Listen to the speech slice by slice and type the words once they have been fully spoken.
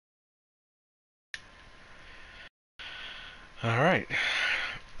Alright,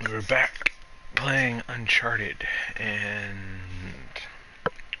 we're back playing Uncharted, and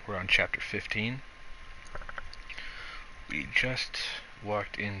we're on chapter 15. We just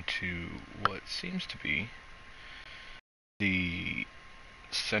walked into what seems to be the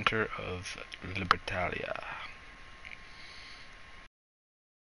center of Libertalia.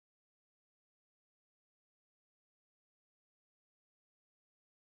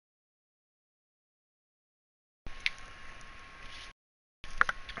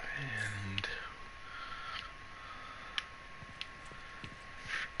 And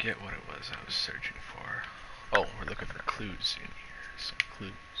forget what it was I was searching for. Oh, we're looking for clues in here. Some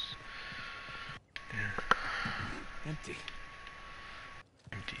clues. Yeah. Empty.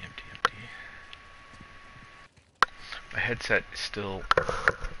 Empty. My headset is still, I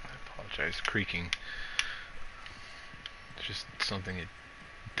apologize, creaking. It's just something it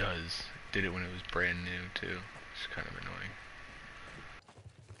does. It did it when it was brand new too. It's kind of annoying.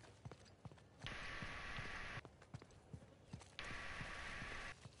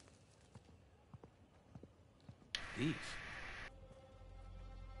 Thief.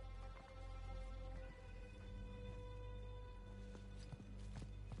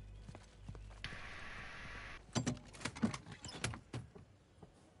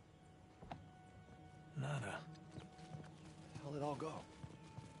 Nada. How'd it all go?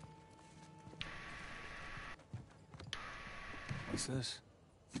 What's this?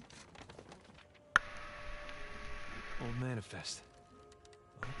 Old manifest.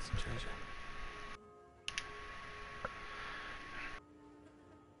 Oh, it's treasure.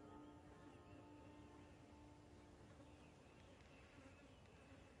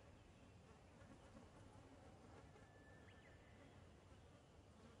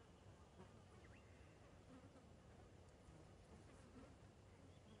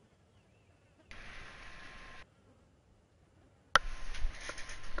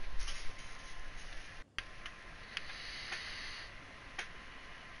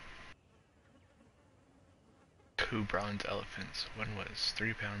 Two bronze elephants. One was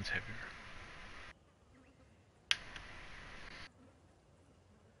 3 pounds heavier.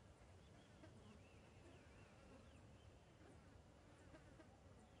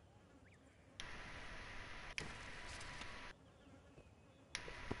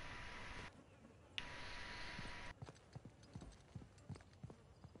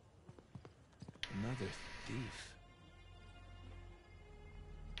 Another thief.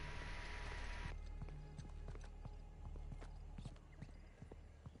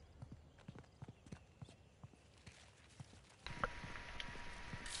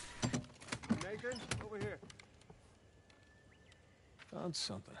 Nathan, over here. Found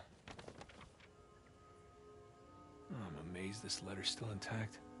something. Oh, I'm amazed this letter's still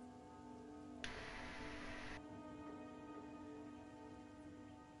intact.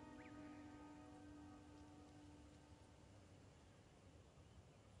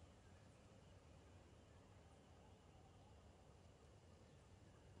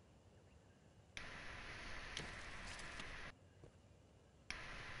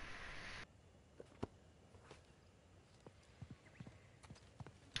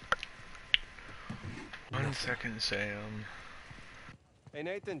 One second, Sam. Hey,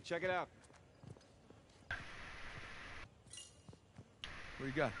 Nathan, check it out. What do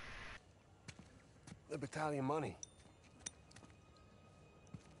you got? The battalion money.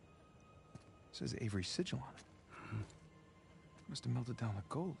 Says Avery's sigil on it. Must have melted down the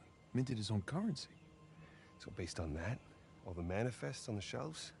gold. Minted his own currency. So based on that, all the manifests on the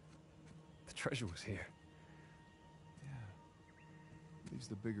shelves, the treasure was here. Yeah. Leaves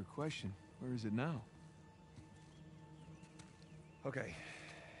the bigger question. Where is it now? Okay,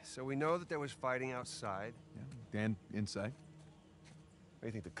 so we know that there was fighting outside. Yeah. And inside? What,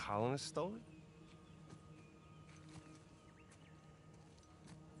 you think the colonists stole it?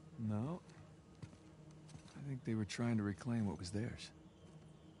 No. I think they were trying to reclaim what was theirs.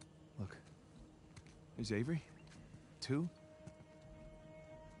 Look. There's Avery. 2.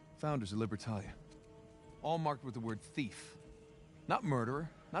 Founders of Libertalia. All marked with the word thief. Not murderer,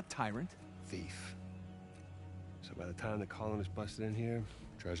 not tyrant. Thief. So by the time the colonists busted in here,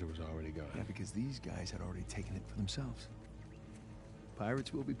 treasure was already gone. Yeah, because these guys had already taken it for themselves.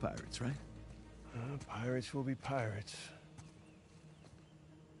 Pirates will be pirates, right? Pirates will be pirates.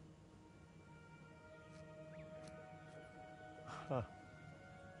 Huh.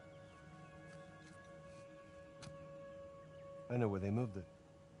 I know where they moved it.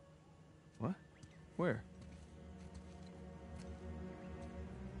 What? Where?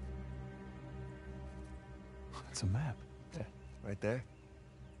 It's a map. Yeah, right there.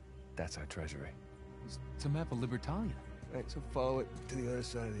 That's our treasury. It's a map of Libertalia. Right, so follow it to the other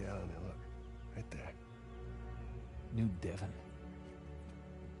side of the alley now, look. Right there. New Devon.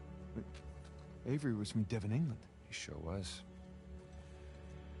 But Avery was from Devon, England. He sure was.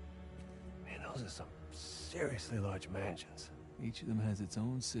 Man, those are some seriously large mansions. Each of them has its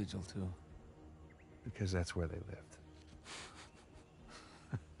own sigil, too. Because that's where they lived.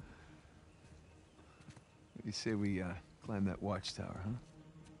 You say we, climb that watchtower, huh?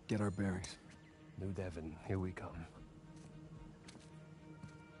 Get our bearings. New Devon, here we come.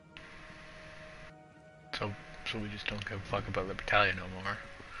 So we just don't give a fuck about the battalion no more.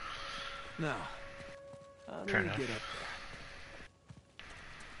 Now, how do Fair we enough. get up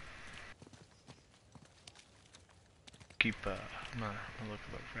Keep, I'm gonna look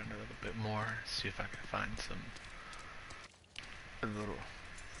around a little bit more, see if I can find some little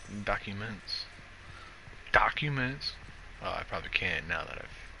documents. Documents? Oh, I probably can't now that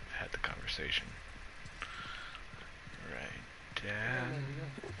I've had the conversation. Right, down.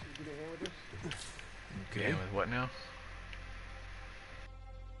 there? Okay, with what now?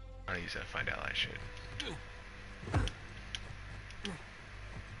 I use that to find ally shit. Look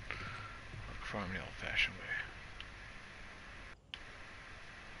from the old-fashioned way.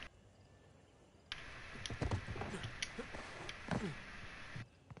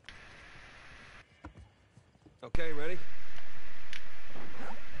 Okay, ready?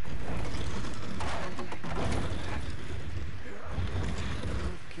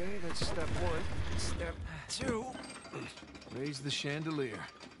 Okay, that's step one. Step two. Raise the chandelier.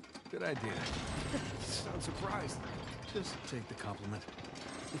 Good idea. Sound surprised. Just take the compliment.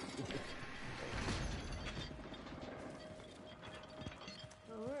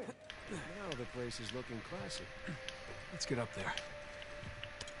 All right. Now the place is looking classy. Let's get up there.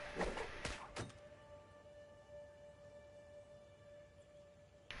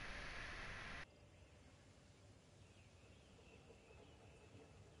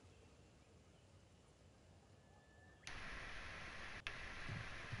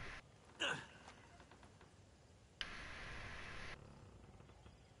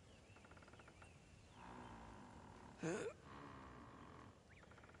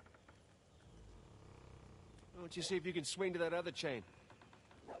 Why don't you see if you can swing to that other chain?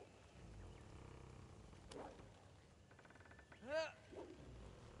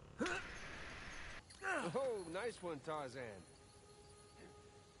 Oh, nice one, Tarzan.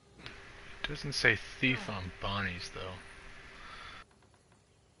 It doesn't say thief on Bonnie's though.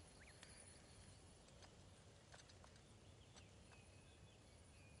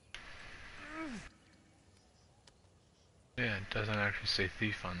 Yeah, it doesn't actually say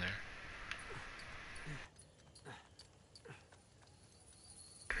thief on there.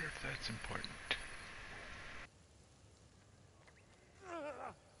 If that's important.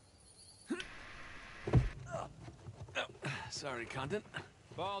 Sorry, Condon.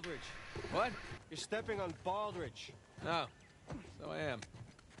 Baldridge, What? you're stepping on Baldridge. Oh, so I am.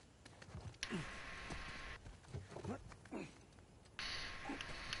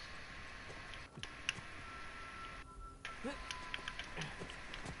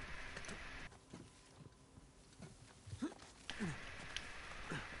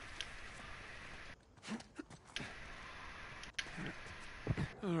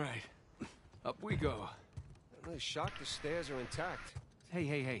 All right, up we go. I'm really shocked the stairs are intact. Hey,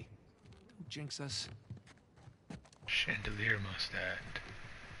 hey, hey. Don't jinx us. Chandelier must add.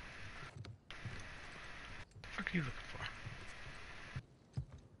 What the fuck are you looking for?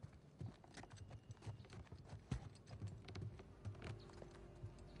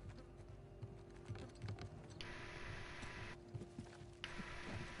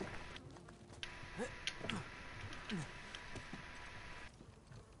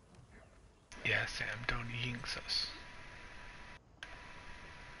 Yeah, Sam, don't jinx us.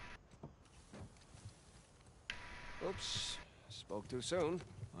 Oops, spoke too soon.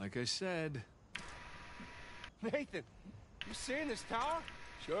 Like I said. Nathan, you seeing this tower?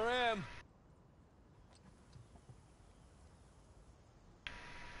 Sure am.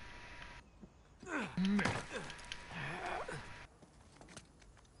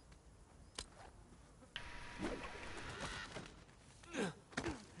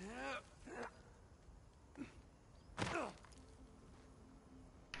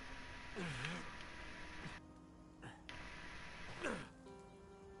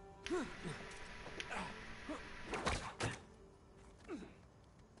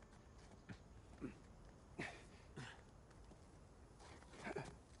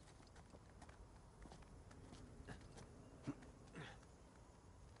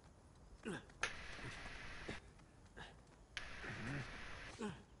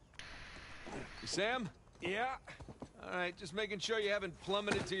 Sam? Yeah. All right, just making sure you haven't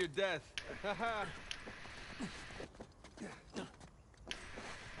plummeted to your death.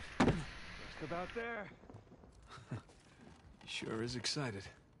 Just about there. He sure is excited.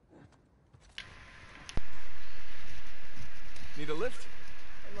 Need a lift?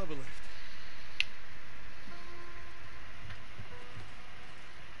 I love a lift.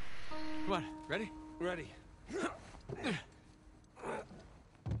 Come on, ready? Ready.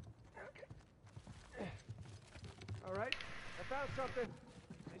 All right, I found something.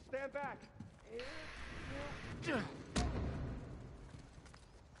 Hey, stand back.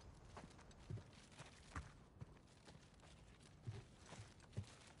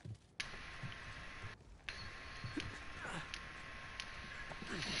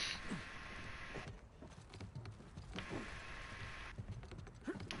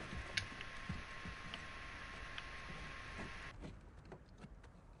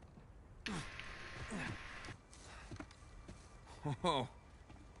 Oh.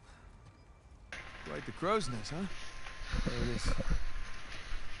 Quite the crow's nest, huh? There it is.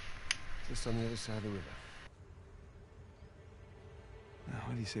 Just on the other side of the river. Now,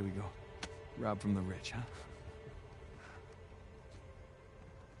 what do you say we go? Rob from the rich, huh?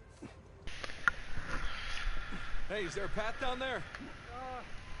 Hey, is there a path down there?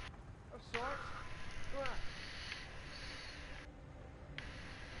 Of sorts. Come on.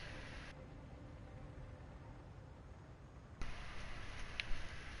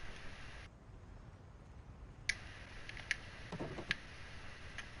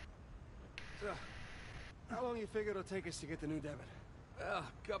 So, how long you figure it'll take us to get the new debit? Well,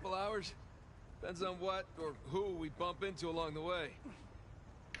 a couple hours. Depends on what or who we bump into along the way.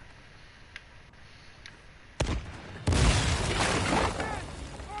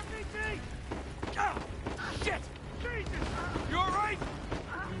 RPG! Oh, shit! Jesus! You all right?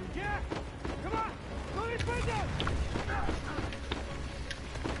 Yeah! Come on! Go to this window!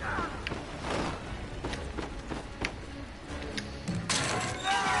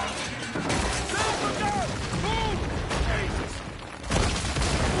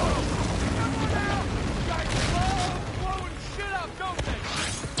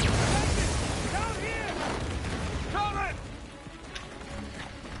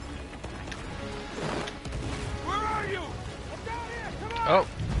 Oh,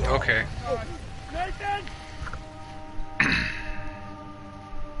 okay. Nathan!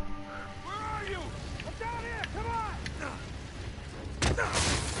 Where are you? I'm down here! Come on!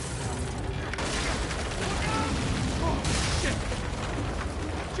 Oh, shit!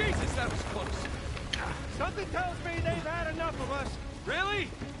 Jesus, that was close. Something tells me they've had enough of us. Really?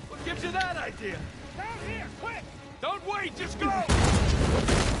 What gives you that idea? Down here, quick! Don't wait, just go!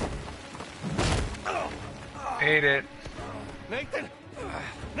 Ate it. Nathan!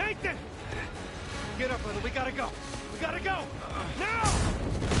 Nathan! Get up, brother. We gotta go. We gotta go! Now!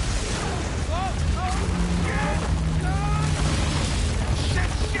 Oh!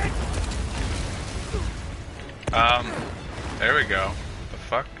 Shit! There we go. The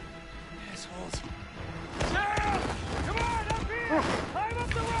fuck? Assholes. Sarah! Come on, up here! Climb up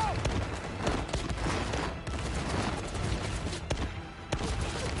the rope!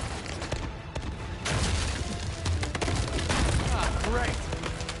 Ah, great!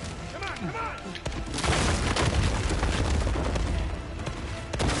 Come on, come on!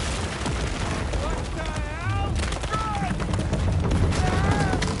 What the hell? Run!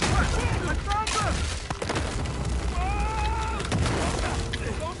 I found them!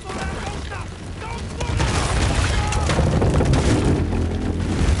 Don't slow down! Don't stop! Don't slow down!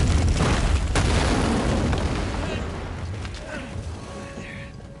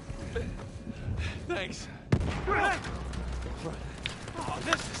 Thanks. Oh,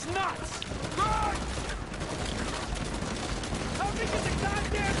 this is nuts! Run! Help me get the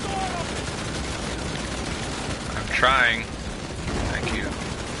goddamn door open! I'm trying. Thank you.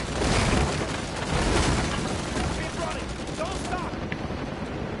 Keep running! Don't stop!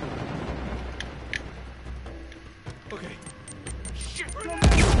 Okay. Shit!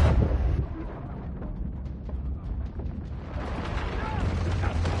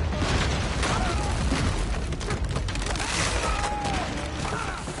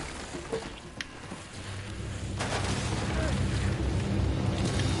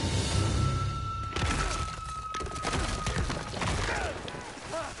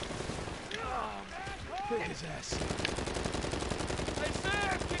 Kick his ass. Hey,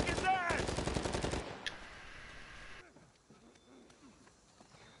 Sam! Kick his ass!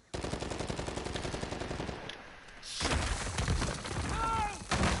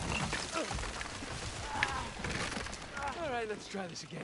 All right, let's try this again.